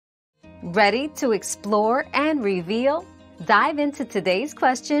Ready to explore and reveal? Dive into today's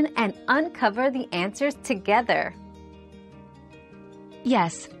question and uncover the answers together.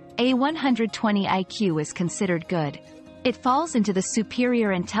 Yes, a 120 IQ is considered good. It falls into the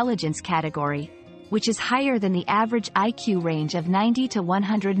superior intelligence category, which is higher than the average IQ range of 90 to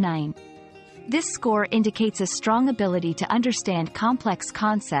 109. This score indicates a strong ability to understand complex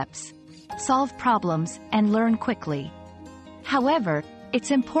concepts, solve problems, and learn quickly. However,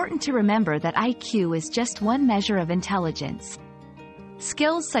 it's important to remember that IQ is just one measure of intelligence.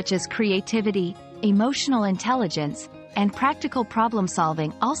 Skills such as creativity, emotional intelligence, and practical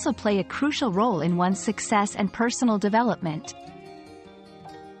problem-solving also play a crucial role in one's success and personal development.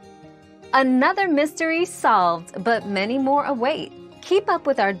 Another mystery solved, but many more await. Keep up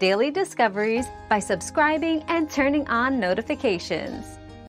with our daily discoveries by subscribing and turning on notifications.